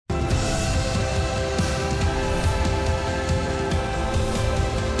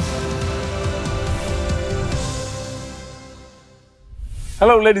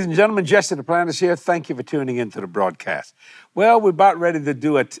Hello, ladies and gentlemen. Jesse Duplantis here. Thank you for tuning into the broadcast. Well, we're about ready to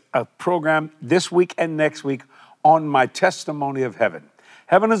do a program this week and next week on my testimony of heaven.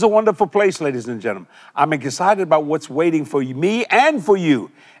 Heaven is a wonderful place, ladies and gentlemen. I'm excited about what's waiting for me and for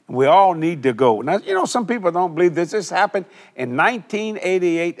you. We all need to go. Now, you know, some people don't believe this. This happened in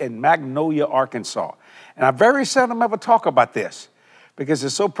 1988 in Magnolia, Arkansas. And I very seldom ever talk about this because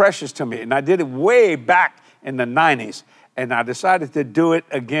it's so precious to me. And I did it way back in the 90s. And I decided to do it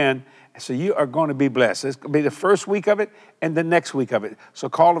again. So you are going to be blessed. It's going to be the first week of it and the next week of it. So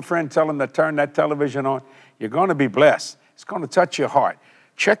call a friend, tell them to turn that television on. You're going to be blessed. It's going to touch your heart.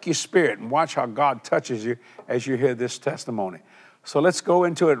 Check your spirit and watch how God touches you as you hear this testimony. So let's go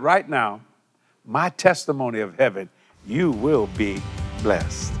into it right now. My testimony of heaven. You will be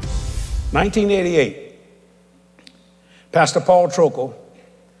blessed. 1988. Pastor Paul Trokel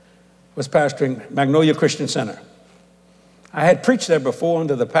was pastoring Magnolia Christian Center. I had preached there before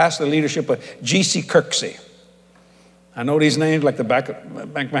under the pastor leadership of G.C. Kirksey. I know these names like the back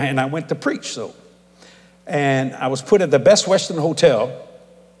of my hand. I went to preach, and I was put at the Best Western Hotel,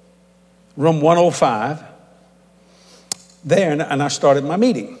 room 105, there, and I started my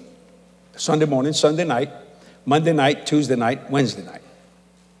meeting. Sunday morning, Sunday night, Monday night, Tuesday night, Wednesday night.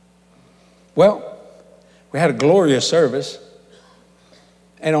 Well, we had a glorious service,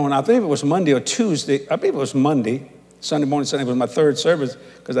 and on, I believe it was Monday or Tuesday, I believe it was Monday, Sunday morning, Sunday was my third service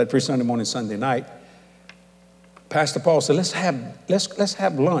because I preached Sunday morning, Sunday night. Pastor Paul said, let's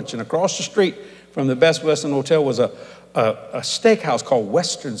have lunch. And across the street from the Best Western Hotel was a steakhouse called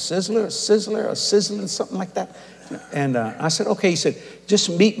Western Sizzler, something like that. And I said, okay. He said,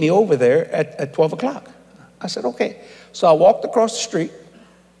 just meet me over there at 12 o'clock. I said, okay. So I walked across the street.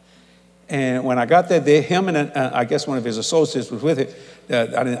 And when I got there, him and I guess one of his associates was with it.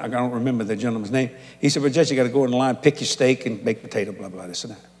 I don't remember the gentleman's name. He said, well, Jess, you got to go in the line, pick your steak and baked potato, blah, blah, this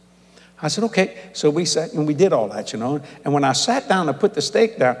and that. I said, okay. So we sat and we did all that, you know. And when I sat down to put the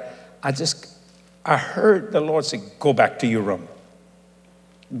steak down, I heard the Lord say, go back to your room.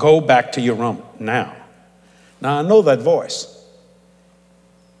 Go back to your room now. Now, I know that voice.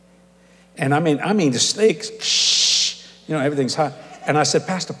 And I mean the steaks, shh, you know, everything's hot. And I said,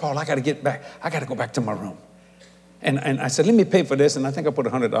 Pastor Paul, I got to get back. I got to go back to my room. And I said, let me pay for this. And I think I put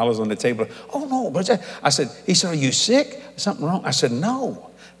 $100 on the table. Oh, no. But I said, he said, are you sick? Something wrong? I said, no,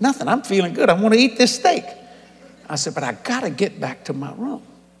 nothing. I'm feeling good. I want to eat this steak. I said, but I got to get back to my room.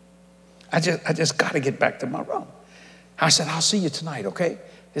 I just got to get back to my room. I said, I'll see you tonight, okay?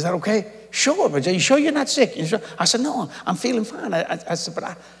 Is that okay? Sure, but you sure you're not sick? You sure? I said, no, I'm feeling fine. I said,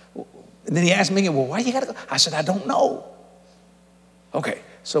 but and then he asked me, well, why you got to go? I said, I don't know. Okay,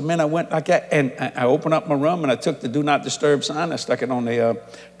 so man, I went like that, and I opened up my room, and I took the do not disturb sign, I stuck it on the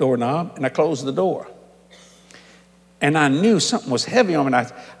doorknob, and I closed the door. And I knew something was heavy on me, and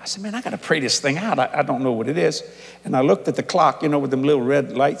I said, man, I got to pray this thing out. I don't know what it is. And I looked at the clock, you know, with them little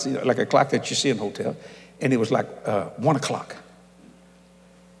red lights, you know, like a clock that you see in a hotel, and it was like 1 o'clock.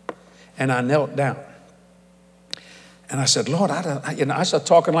 And I knelt down. And I said, Lord, I started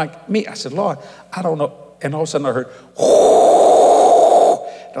talking like me. I said, Lord, I don't know. And all of a sudden I heard,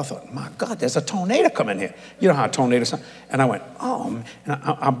 and I thought, my God, there's a tornado coming here. You know how a tornado sounds. And I went, oh, and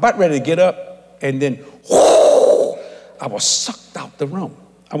I'm about ready to get up. And then, whoo, I was sucked out the room.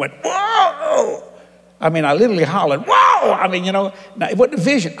 I went, whoa. I mean, I literally hollered, whoa. I mean, you know, now it wasn't a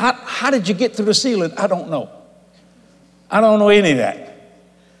vision. How did you get through the ceiling? I don't know. I don't know any of that.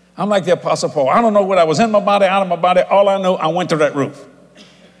 I'm like the Apostle Paul. I don't know what I was in my body, out of my body. All I know, I went through that roof.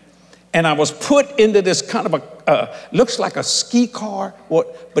 And I was put into this kind of looks like a ski car,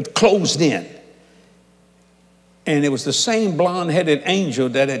 but closed in. And it was the same blonde-headed angel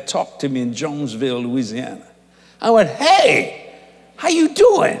that had talked to me in Jonesville, Louisiana. I went, hey, how you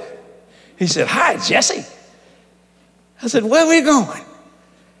doing? He said, hi, Jesse. I said, where are we going?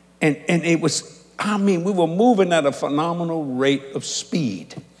 And it was, we were moving at a phenomenal rate of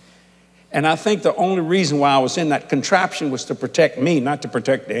speed. And I think the only reason why I was in that contraption was to protect me, not to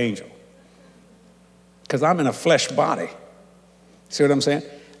protect the angel. Because I'm in a flesh body. See what I'm saying?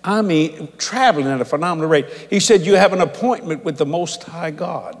 I mean, traveling at a phenomenal rate. He said, you have an appointment with the Most High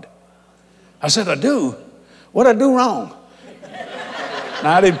God. I said, I do. What'd I do wrong?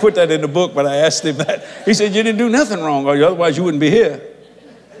 Now, I didn't put that in the book, but I asked him that. He said, you didn't do nothing wrong, otherwise you wouldn't be here.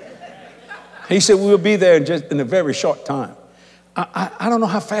 He said, we'll be there in a very short time. I don't know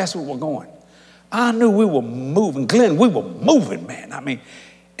how fast we were going. I knew we were moving. Glenn, we were moving, man. I mean,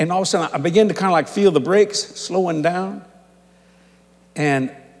 and all of a sudden, I began to kind of like feel the brakes slowing down.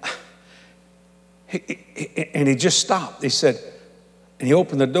 And he just stopped. He said, And he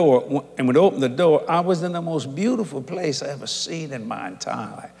opened the door, and when he opened the door, I was in the most beautiful place I ever seen in my entire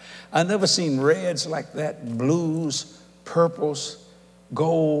life. I've never seen reds like that, blues, purples,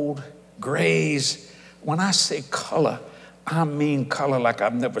 gold, grays. When I say color, I mean color like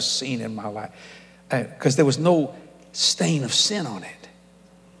I've never seen in my life. Because there was no stain of sin on it.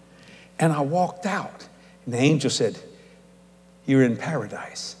 And I walked out, and the angel said, "You're in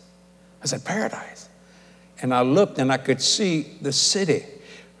paradise." I said, "Paradise?" And I looked, and I could see the city,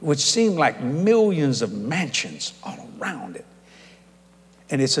 which seemed like millions of mansions all around it.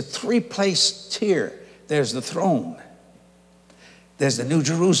 And it's a three-place tier. There's the throne. There's the New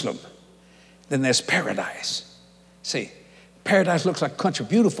Jerusalem. Then there's paradise. See, paradise looks like country,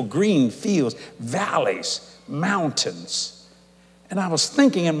 beautiful green fields, valleys, mountains. And I was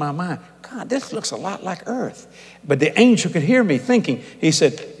thinking in my mind, God, this looks a lot like earth. But the angel could hear me thinking. He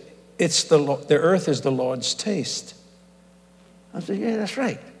said, the earth is the Lord's taste. I said, yeah, that's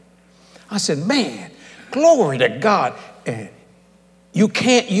right. I said, man, glory to God. And you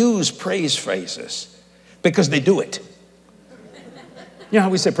can't use praise phrases because they do it. You know how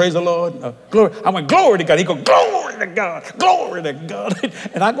we say, praise the Lord? Glory. I went, glory to God. He goes, glory to God, glory to God.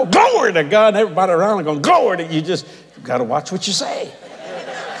 And I go, glory to God. And everybody around going, glory to God. You just got to watch what you say.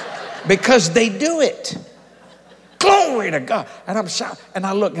 Because they do it. Glory to God. And I'm shouting. And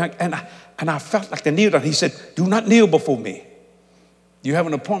I look, and I felt like the kneel down. He said, do not kneel before me. You have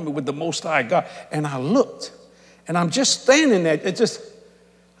an appointment with the Most High God. And I looked, and I'm just standing there.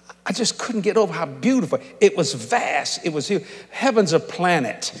 I just couldn't get over how beautiful. It was vast. It was here. Heaven's a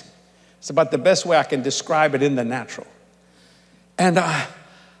planet. It's about the best way I can describe it in the natural. And I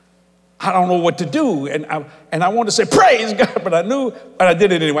don't know what to do. And I wanted to say, praise God, but I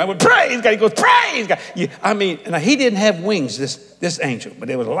did it anyway. I went, praise God. He goes, praise God. And he didn't have wings, this angel, but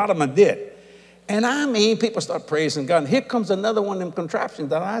there was a lot of them that did. And people start praising God. And here comes another one of them contraptions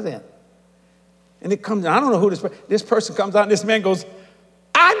that I was in. And it comes, I don't know who this person comes out, and this man goes,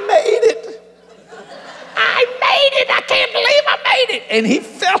 I made it. I made it. I can't believe I made it. And he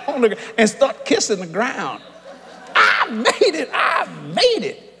fell on the ground and started kissing the ground. I made it. I made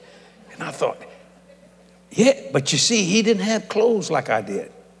it. And I thought, yeah, but you see, he didn't have clothes like I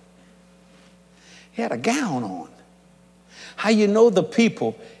did. He had a gown on. How you know the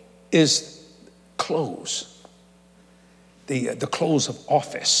people is clothes. The clothes of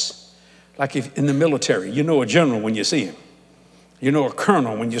office. Like if in the military, you know a general when you see him. You know a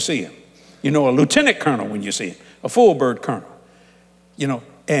colonel when you see him. You know a lieutenant colonel when you see him. A full bird colonel. You know,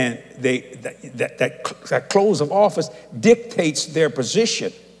 and that clothes of office dictates their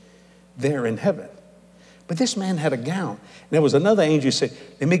position there in heaven. But this man had a gown. And there was another angel who said,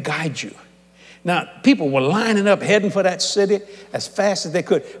 let me guide you. Now, people were lining up, heading for that city as fast as they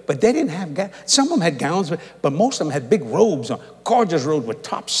could. But they didn't have gowns. Some of them had gowns, but most of them had big robes on, gorgeous robes with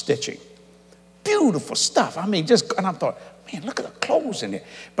top stitching. Beautiful stuff. And I thought, man, look at the clothes in there.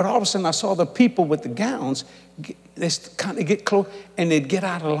 But all of a sudden, I saw the people with the gowns, they kind of get close, and they'd get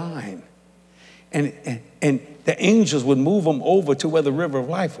out of line. And the angels would move them over to where the river of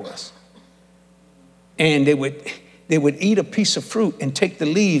life was. And they would eat a piece of fruit and take the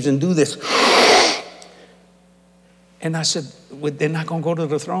leaves and do this. And I said, they're not going to go to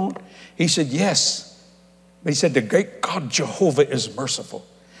the throne? He said, yes. But he said, the great God Jehovah is merciful.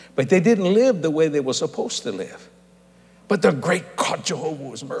 But they didn't live the way they were supposed to live. But the great God Jehovah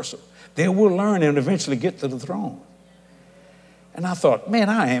was merciful. They will learn and eventually get to the throne. And I thought, man,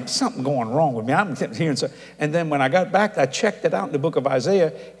 I am something going wrong with me. I'm hearing so. And then when I got back, I checked it out in the book of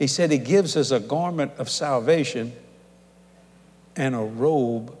Isaiah. He said he gives us a garment of salvation and a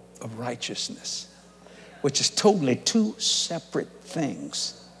robe of righteousness, which is totally two separate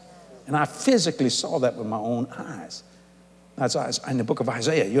things. And I physically saw that with my own eyes. That's in the book of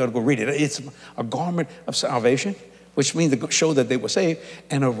Isaiah. You ought to go read it. It's a garment of salvation, which means to show that they were saved,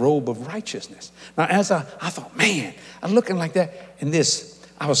 and a robe of righteousness. Now, as I thought, man, I'm looking like that. And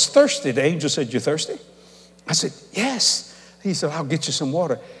I was thirsty. The angel said, you thirsty? I said, yes. He said, I'll get you some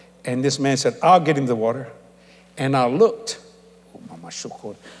water. And this man said, I'll get him the water. And I looked. Oh, my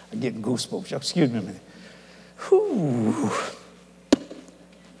shoulder. I'm getting goosebumps. Excuse me a minute. Whew.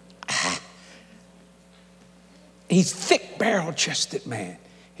 He's thick, barrel-chested man.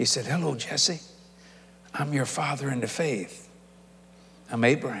 He said, hello, Jesse. I'm your father in the faith. I'm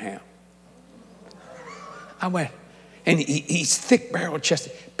Abraham. I went, and he's thick,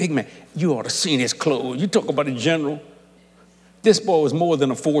 barrel-chested, big man. You ought to seen his clothes. You talk about a general. This boy was more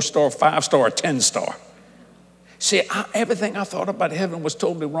than a 4-star, 5-star, or 10-star. See, everything I thought about heaven was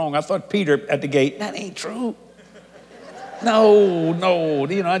totally wrong. I thought Peter at the gate, that ain't true. No,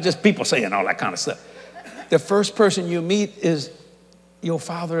 just people saying all that kind of stuff. The first person you meet is your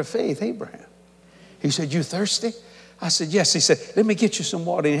father of faith, Abraham. He said, you thirsty? I said, yes. He said, let me get you some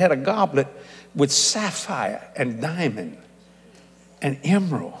water. And he had a goblet with sapphire and diamond and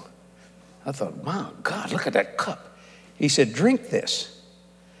emerald. I thought, my God, look at that cup. He said, drink this.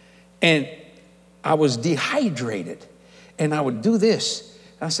 And I was dehydrated. And I would do this.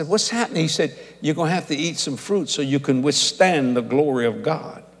 I said, what's happening? He said, you're going to have to eat some fruit so you can withstand the glory of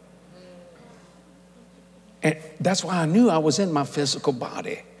God. And that's why I knew I was in my physical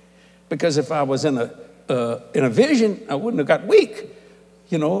body. Because if I was in a vision, I wouldn't have got weak,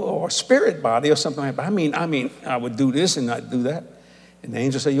 or a spirit body or something like that. I mean, I would do this and not do that. And the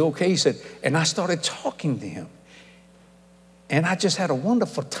angel said, you okay? He said, and I started talking to him. And I just had a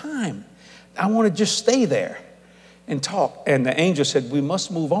wonderful time. I want to just stay there and talk. And the angel said, we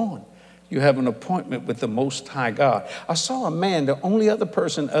must move on. You have an appointment with the Most High God. I saw a man, the only other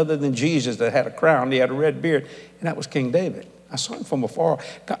person other than Jesus that had a crown. He had a red beard, and that was King David. I saw him from afar.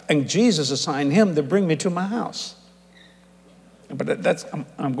 And Jesus assigned him to bring me to my house. But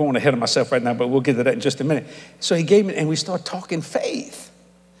I'm going ahead of myself right now, but we'll get to that in just a minute. So he gave me, and we started talking faith.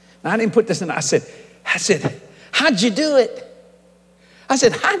 Now, I didn't put this in. I said, how'd you do it? I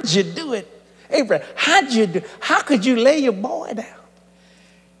said, how'd you do it? Abraham, how could you lay your boy down?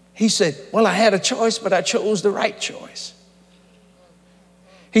 He said, well, I had a choice, but I chose the right choice.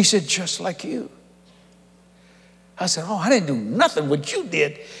 He said, just like you. I said, oh, I didn't do nothing what you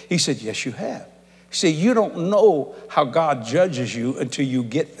did. He said, yes, you have. He said, you don't know how God judges you until you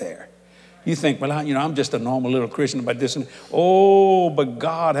get there. You think, well, I'm just a normal little Christian about this. But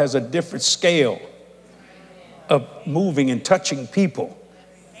God has a different scale of moving and touching people.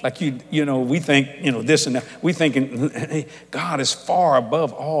 Like we think, this and that. We thinking God is far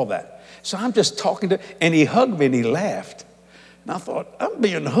above all that. So I'm just talking to, and he hugged me and he laughed. And I thought, I'm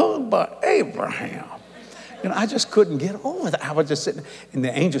being hugged by Abraham. I just couldn't get over that. I was just sitting, and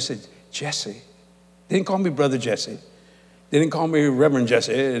the angel said, Jesse. They didn't call me Brother Jesse. They didn't call me Reverend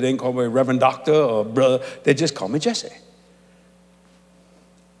Jesse. They didn't call me Reverend Doctor or Brother. They just called me Jesse.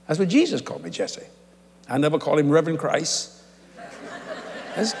 That's what Jesus called me, Jesse. I never called him Reverend Christ.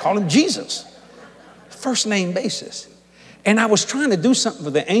 I just called him Jesus. First name basis. And I was trying to do something for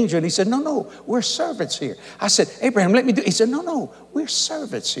the angel, and he said, no, we're servants here. I said, Abraham, let me do it. He said, no, we're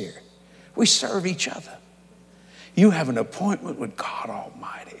servants here. We serve each other. You have an appointment with God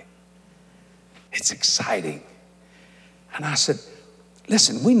Almighty. It's exciting. And I said,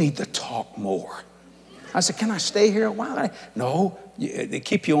 listen, we need to talk more. I said, can I stay here a while? No, they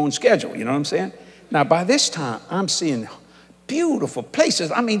keep you on schedule, you know what I'm saying? Now, by this time, I'm seeing beautiful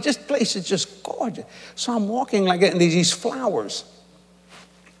places. Just places just gorgeous. So I'm walking like that, and these flowers.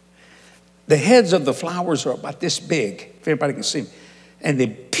 The heads of the flowers are about this big, if everybody can see them. And they're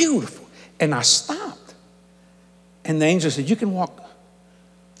beautiful. And I stopped. And the angel said, you can walk.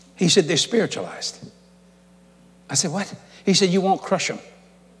 He said, they're spiritualized. I said, what? He said, you won't crush them.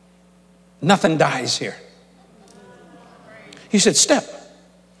 Nothing dies here. He said, step.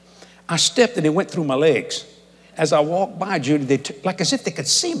 I stepped, and it went through my legs. As I walked by, Judy, like as if they could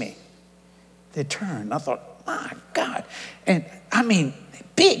see me. They turned. I thought, my God. And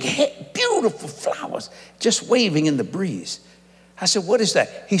big, beautiful flowers just waving in the breeze. I said, what is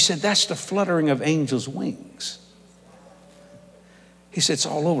that? He said, that's the fluttering of angels' wings. He said, it's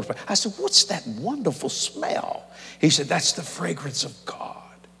all over the place. I said, what's that wonderful smell? He said, that's the fragrance of God.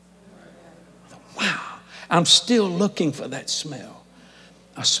 I thought, wow, I'm still looking for that smell.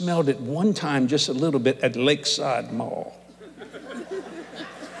 I smelled it one time just a little bit at Lakeside Mall.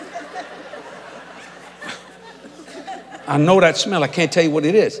 I know that smell. I can't tell you what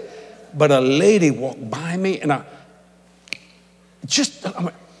it is. But a lady walked by me, and I'm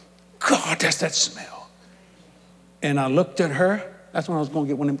like, God, that's that smell. And I looked at her. That's when I was going to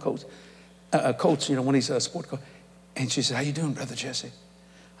get one of them coats. One of these sport coats. And she said, how you doing, Brother Jesse?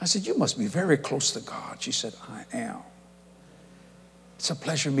 I said, you must be very close to God. She said, I am. It's a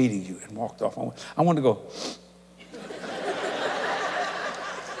pleasure meeting you, and walked off. I wanted to go,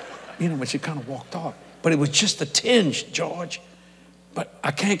 but she kind of walked off. But it was just a tinge, George. But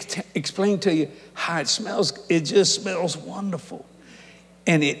I can't explain to you how it smells. It just smells wonderful.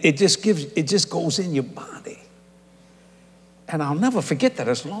 And it just goes in your body. And I'll never forget that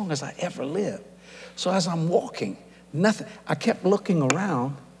as long as I ever live. So as I'm walking, I kept looking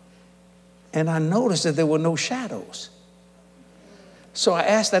around, and I noticed that there were no shadows. So I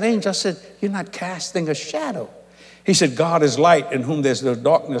asked that angel, I said, you're not casting a shadow. He said, God is light, in whom there's no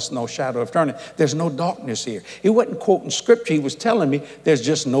darkness, no shadow of turning. There's no darkness here. He wasn't quoting scripture. He was telling me there's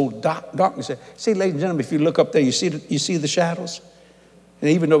just no darkness here. See, ladies and gentlemen, if you look up there, you see the shadows? And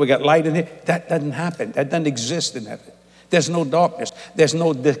even though we got light in here, that doesn't happen. That doesn't exist in heaven. There's no darkness. There's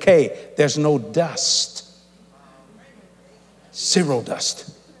no decay. There's no dust. Zero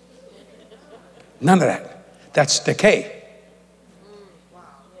dust. None of that. That's decay.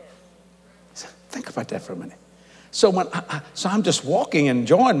 Think about that for a minute. So I'm just walking and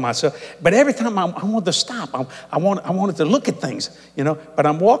enjoying myself, but every time I want to stop, I wanted to look at things, But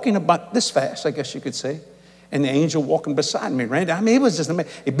I'm walking about this fast, I guess you could say, and the angel walking beside me, Randy. I mean, it was just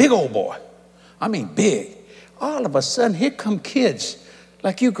a big old boy. I mean, big. All of a sudden, here come kids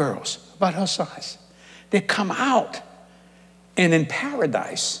like you girls, about her size. They come out, and in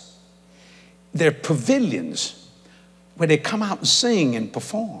paradise, there are pavilions where they come out and sing and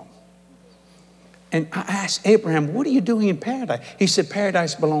perform. And I asked Abraham, what are you doing in paradise? He said,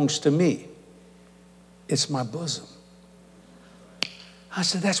 paradise belongs to me. It's my bosom. I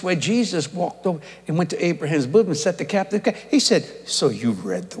said, that's where Jesus walked over and went to Abraham's bosom and set the captive. He said, so you've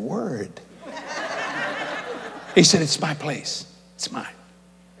read the word. He said, it's my place. It's mine.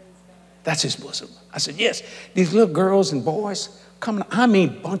 That's his bosom. I said, yes. These little girls and boys coming, I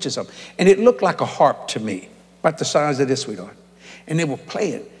mean bunches of them. And it looked like a harp to me, about the size of this, sweetheart. And they were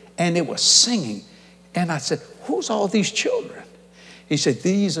playing and they were singing. And I said, who's all these children? He said,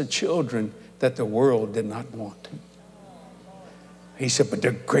 these are children that the world did not want. He said, but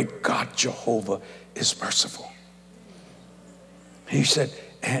the great God Jehovah is merciful. He said,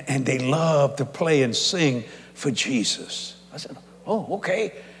 and they love to play and sing for Jesus. I said, oh,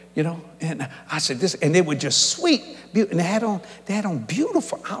 okay. And I said this, and they were just sweet. And they had on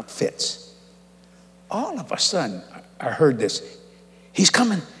beautiful outfits. All of a sudden, I heard this. He's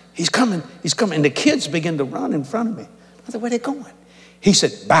coming. He's coming. He's coming. And the kids began to run in front of me. I said, where are they going? He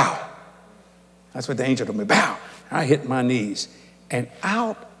said, bow. That's what the angel told me, bow. I hit my knees. And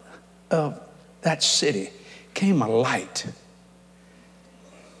out of that city came a light.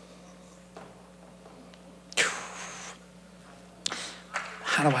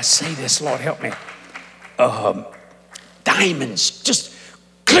 How do I say this? Lord, help me. Diamonds just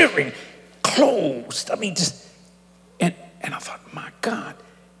clearing, closed. I mean, and I thought, my God.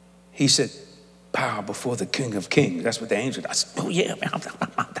 He said, bow before the King of Kings. That's what the angel did. I said, oh yeah, man,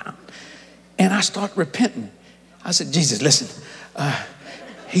 I'm down. And I start repenting. I said, Jesus, listen.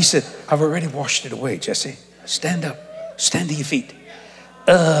 He said, I've already washed it away, Jesse. Stand up. Stand to your feet.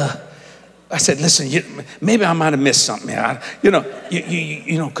 I said, listen, maybe I might have missed something.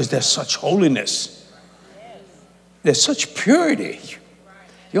 Because there's such holiness. There's such purity.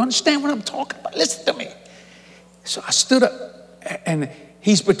 You understand what I'm talking about? Listen to me. So I stood up, and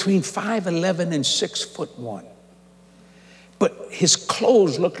he's between 5'11" and 6'1". But his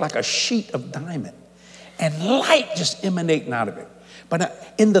clothes looked like a sheet of diamond, and light just emanating out of it.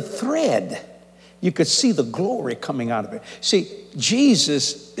 But in the thread, you could see the glory coming out of it. See,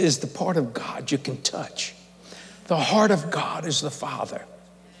 Jesus is the part of God you can touch. The heart of God is the Father.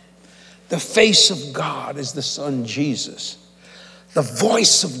 The face of God is the Son, Jesus. The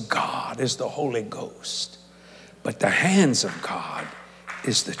voice of God is the Holy Ghost. But the hands of God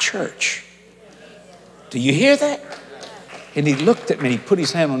is the church. Do you hear that? And he looked at me, he put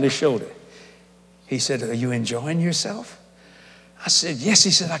his hand on his shoulder. He said, are you enjoying yourself? I said, yes.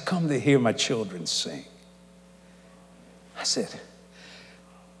 He said, I come to hear my children sing. I said,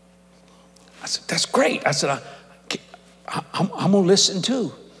 that's great. I said, I'm going to listen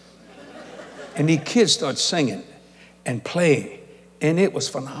too. And these kids started singing and playing. And it was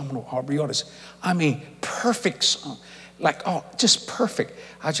phenomenal, Aubrey Otis. I mean, perfect song. Like, oh, just perfect.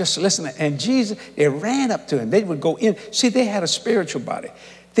 I just listened. And Jesus, they ran up to him. They would go in. See, they had a spiritual body.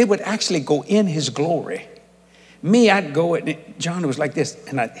 They would actually go in his glory. Me, I'd go, and John was like this,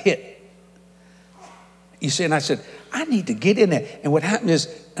 and I'd hit. You see, and I said, I need to get in there. And what happened is,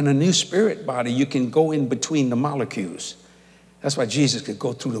 in a new spirit body, you can go in between the molecules. That's why Jesus could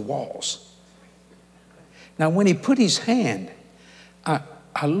go through the walls. Now, when he put his hand,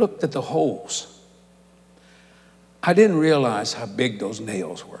 I looked at the holes. I didn't realize how big those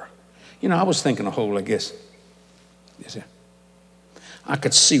nails were. I was thinking a hole like this. You see? I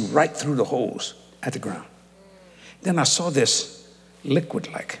could see right through the holes at the ground. Then I saw this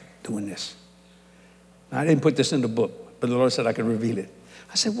liquid-like doing this. Now, I didn't put this in the book, but the Lord said I could reveal it.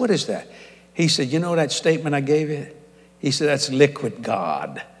 I said, what is that? He said, you know that statement I gave you? He said, that's liquid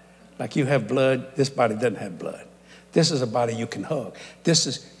God. Like you have blood, this body doesn't have blood. This is a body you can hug.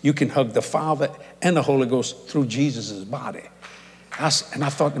 You can hug the Father and the Holy Ghost through Jesus' body. And I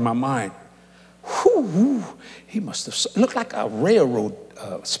thought in my mind, he must have, it looked like a railroad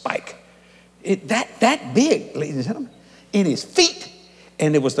spike. That big, ladies and gentlemen, in his feet.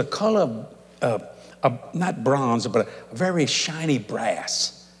 And it was the color of not bronze, but a very shiny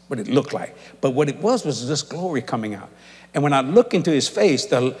brass. what it looked like. But what it was this glory coming out. And when I look into his face,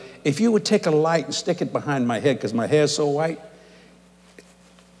 if you would take a light and stick it behind my head, because my hair is so white,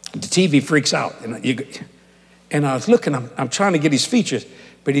 the TV freaks out. And I was looking, I'm trying to get his features,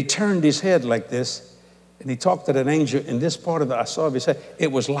 but he turned his head like this, and he talked to that angel. In this part I saw of his head,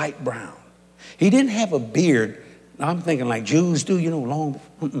 it was light brown. He didn't have a beard. I'm thinking like Jews do, long.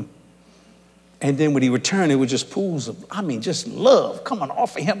 And then when he returned, it was just pools of, just love coming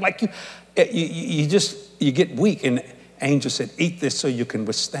off of him. Like you get weak. And the angel said, eat this so you can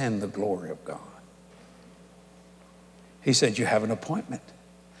withstand the glory of God. He said, you have an appointment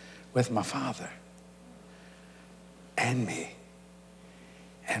with my Father and me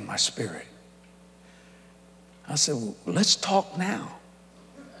and my spirit. I said, well, let's talk now.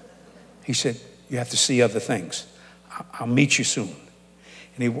 He said, you have to see other things. I'll meet you soon.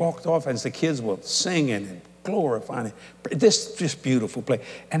 And he walked off as the kids were singing and glorifying it. This just beautiful place.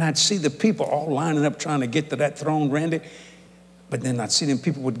 And I'd see the people all lining up trying to get to that throne, Randy. But then I'd see them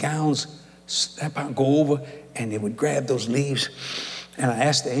people with gowns step out, go over, and they would grab those leaves. And I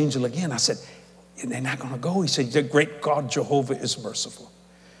asked the angel again, I said, they're not going to go. He said, the great God Jehovah is merciful.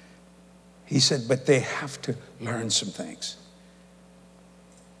 He said, but they have to learn some things.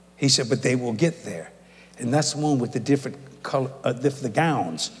 He said, but they will get there. And that's the one with the different color, the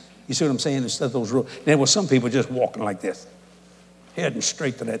gowns. You see what I'm saying? Instead of those rules. There were some people just walking like this, heading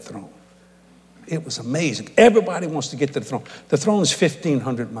straight to that throne. It was amazing. Everybody wants to get to the throne. The throne is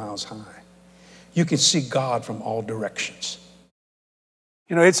 1,500 miles high. You can see God from all directions.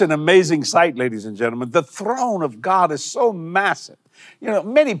 It's an amazing sight, ladies and gentlemen. The throne of God is so massive.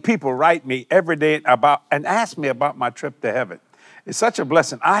 Many people write me every day and ask me about my trip to heaven. It's such a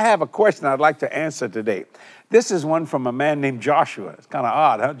blessing. I have a question I'd like to answer today. This is one from a man named Joshua. It's kind of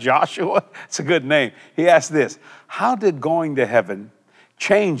odd, huh? Joshua? It's a good name. He asked this: how did going to heaven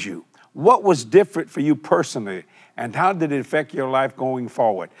change you? What was different for you personally? And how did it affect your life going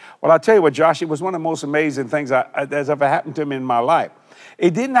forward? Well, I'll tell you what, Josh, it was one of the most amazing things that's ever happened to me in my life.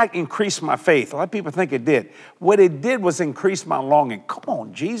 It did not increase my faith. A lot of people think it did. What it did was increase my longing. Come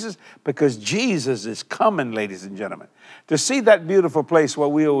on, Jesus, because Jesus is coming, ladies and gentlemen. To see that beautiful place where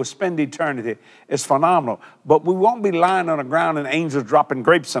we will spend eternity is phenomenal. But we won't be lying on the ground and angels dropping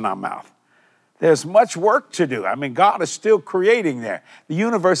grapes in our mouth. There's much work to do. God is still creating there. The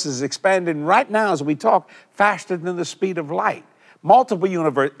universe is expanding right now as we talk faster than the speed of light. Multiple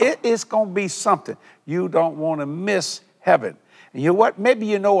universe. It is going to be something. You don't want to miss heaven. And you know what? Maybe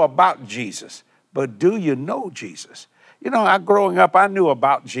you know about Jesus, but do you know Jesus? Growing up, I knew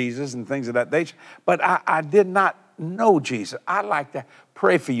about Jesus and things of that nature, but I did not know Jesus. I'd like to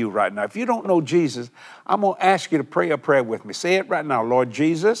pray for you right now. If you don't know Jesus, I'm going to ask you to pray a prayer with me. Say it right now. Lord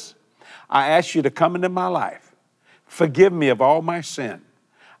Jesus, I ask you to come into my life. Forgive me of all my sin.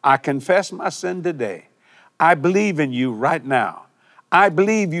 I confess my sin today. I believe in you right now. I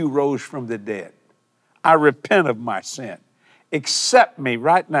believe you rose from the dead. I repent of my sin. Accept me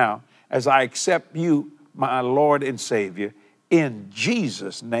right now as I accept you, my Lord and Savior. In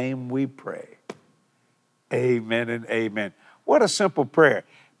Jesus' name we pray. Amen and amen. What a simple prayer,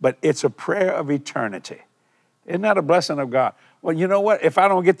 but it's a prayer of eternity. Isn't that a blessing of God? Well, you know what? If I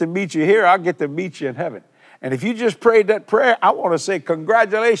don't get to meet you here, I'll get to meet you in heaven. And if you just prayed that prayer, I want to say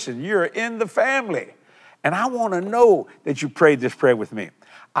congratulations. You're in the family. And I want to know that you prayed this prayer with me.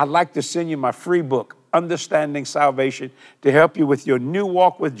 I'd like to send you my free book, Understanding Salvation, to help you with your new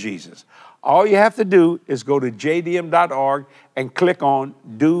walk with Jesus. All you have to do is go to jdm.org and click on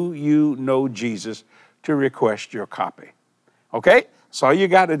Do You Know Jesus to request your copy. Okay? That's all you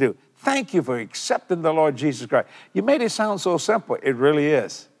got to do. Thank you for accepting the Lord Jesus Christ. You made it sound so simple. It really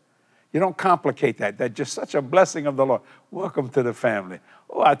is. You don't complicate that. That's just such a blessing of the Lord. Welcome to the family.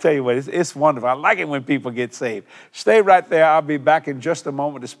 Oh, I tell you what, it's wonderful. I like it when people get saved. Stay right there. I'll be back in just a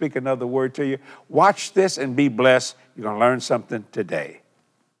moment to speak another word to you. Watch this and be blessed. You're going to learn something today.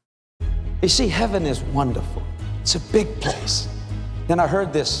 You see, heaven is wonderful. It's a big place. Then I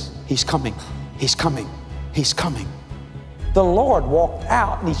heard this: He's coming, He's coming, He's coming. The Lord walked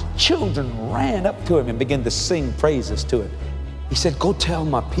out, and these children ran up to Him and began to sing praises to Him. He said, go tell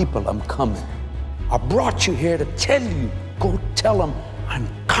my people I'm coming. I brought you here to tell you. Go tell them I'm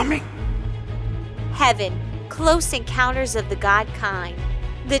coming. Heaven, close encounters of the God kind.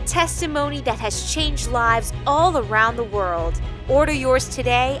 The testimony that has changed lives all around the world. Order yours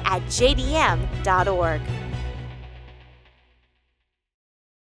today at jdm.org.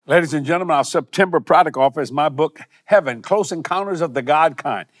 Ladies and gentlemen, our September product offer is my book, Heaven, Close Encounters of the God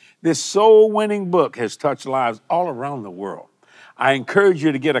Kind. This soul-winning book has touched lives all around the world. I encourage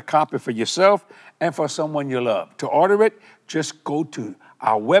you to get a copy for yourself and for someone you love. To order it, just go to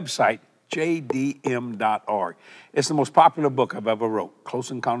our website, jdm.org. It's the most popular book I've ever wrote,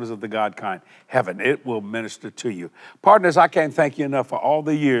 Close Encounters of the God Kind, Heaven. It will minister to you. Partners, I can't thank you enough for all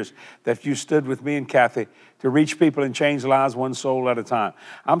the years that you stood with me and Kathy to reach people and change lives one soul at a time.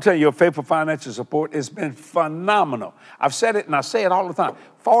 I'm telling you, your faithful financial support has been phenomenal. I've said it and I say it all the time.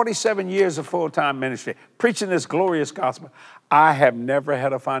 47 years of full-time ministry, preaching this glorious gospel. I have never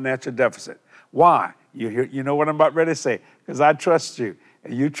had a financial deficit. Why? You know what I'm about ready to say? Because I trust you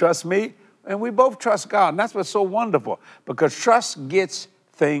and you trust me. And we both trust God, and that's what's so wonderful, because trust gets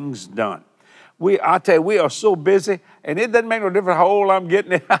things done. I tell you, we are so busy, and it doesn't make no difference how old I'm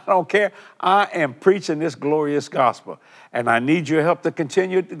getting. I don't care. I am preaching this glorious gospel, and I need your help to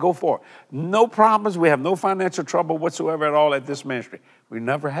continue to go forward. No problems. We have no financial trouble whatsoever at all at this ministry. We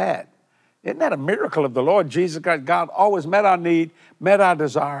never had. Isn't that a miracle of the Lord Jesus? God always met our need, met our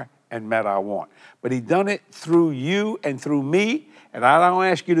desire, and met our want. But he done it through you and through me. And I don't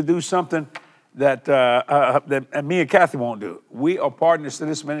ask you to do something that me and Kathy won't do. We are partners to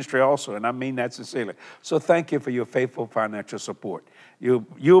this ministry also, and I mean that sincerely. So thank you for your faithful financial support.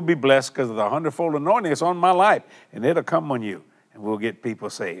 You'll be blessed because of the hundredfold anointing that's on my life, and it'll come on you, and we'll get people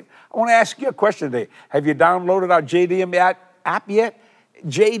saved. I want to ask you a question today. Have you downloaded our JDM app yet?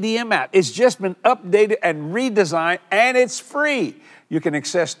 JDM app. It's just been updated and redesigned, and it's free. You can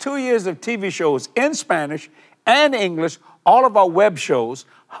access 2 years of TV shows in Spanish and English, all of our web shows,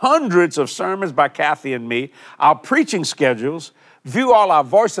 hundreds of sermons by Kathy and me, our preaching schedules, view all our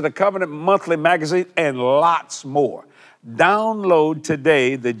Voice of the Covenant monthly magazine, and lots more. Download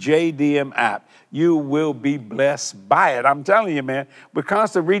today the JDM app. You will be blessed by it. I'm telling you, man, we're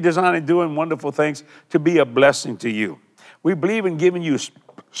constantly redesigning, doing wonderful things to be a blessing to you. We believe in giving you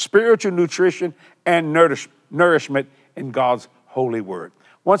spiritual nutrition and nourishment in God's holy word.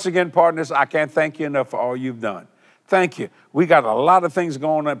 Once again, partners, I can't thank you enough for all you've done. Thank you. We got a lot of things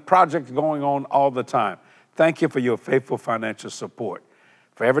going on, projects going on all the time. Thank you for your faithful financial support.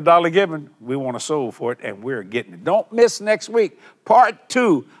 For every dollar given, we want a soul for it, and we're getting it. Don't miss next week, part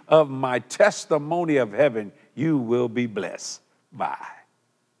 2 of my testimony of heaven. You will be blessed. Bye.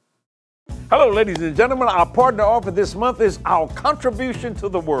 Hello, ladies and gentlemen. Our partner offer this month is our contribution to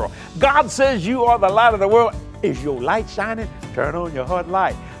the world. God says you are the light of the world. Is your light shining? Turn on your heart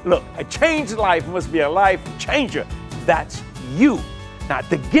light. Look, a changed life must be a life changer. That's you. Now,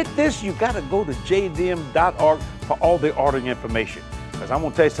 to get this, you got to go to jdm.org for all the ordering information. Because I'm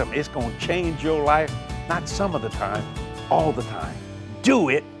going to tell you something, it's going to change your life, not some of the time, all the time. Do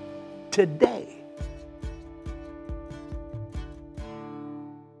it today.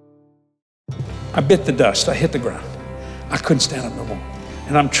 I bit the dust. I hit the ground. I couldn't stand up no more.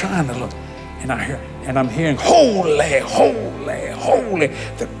 And I'm trying to look, and I'm hearing, holy, holy, holy,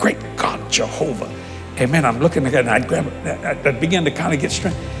 the great God Jehovah. Amen. I'm looking again, and I began to kind of get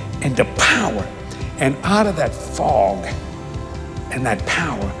strength and the power. And out of that fog and that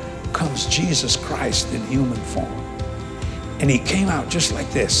power comes Jesus Christ in human form. And he came out just like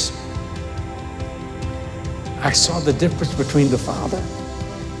this. I saw the difference between the Father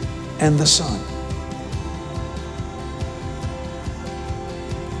and the Son.